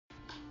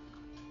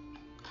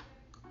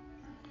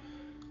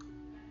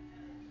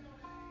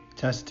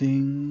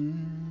Testing.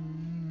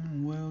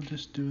 We'll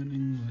just do an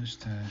English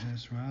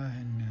test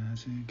right now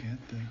to get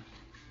the.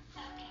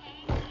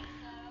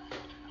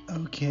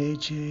 Okay,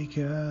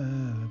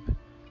 Jacob.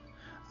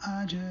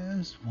 I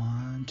just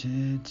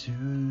wanted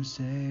to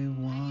say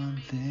one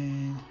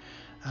thing.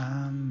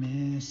 I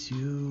miss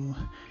you.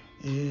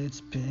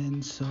 It's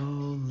been so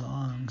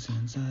long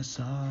since I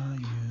saw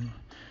you.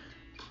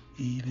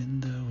 Even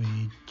though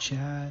we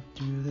chat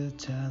through the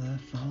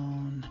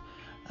telephone,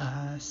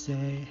 I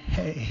say,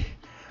 hey,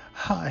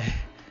 hi,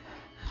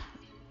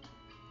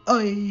 oh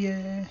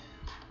yeah.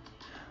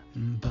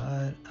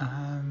 But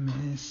I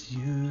miss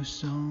you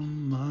so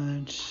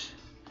much.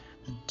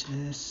 The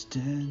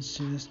distance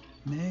just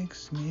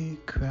makes me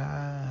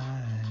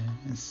cry.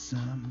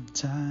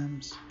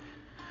 Sometimes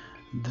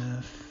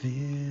the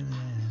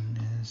feeling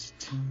is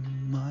too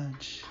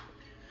much.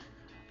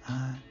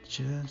 I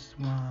just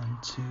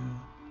want to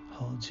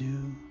hold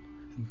you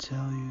and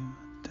tell you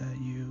that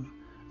you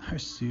are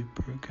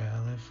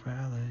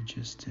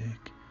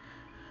supercalifragilistic,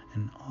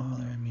 and all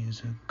our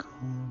musical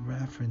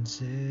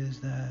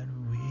references that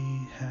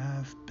we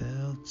have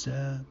built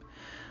up,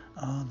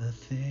 all the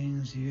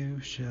things you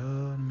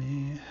showed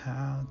me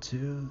how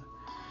to,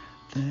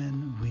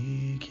 then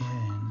we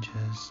can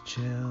just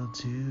chill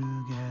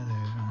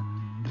together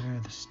under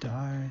the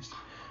stars.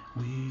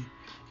 We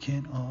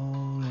can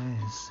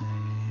always say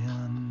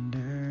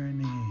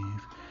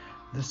underneath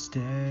the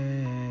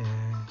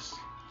stairs.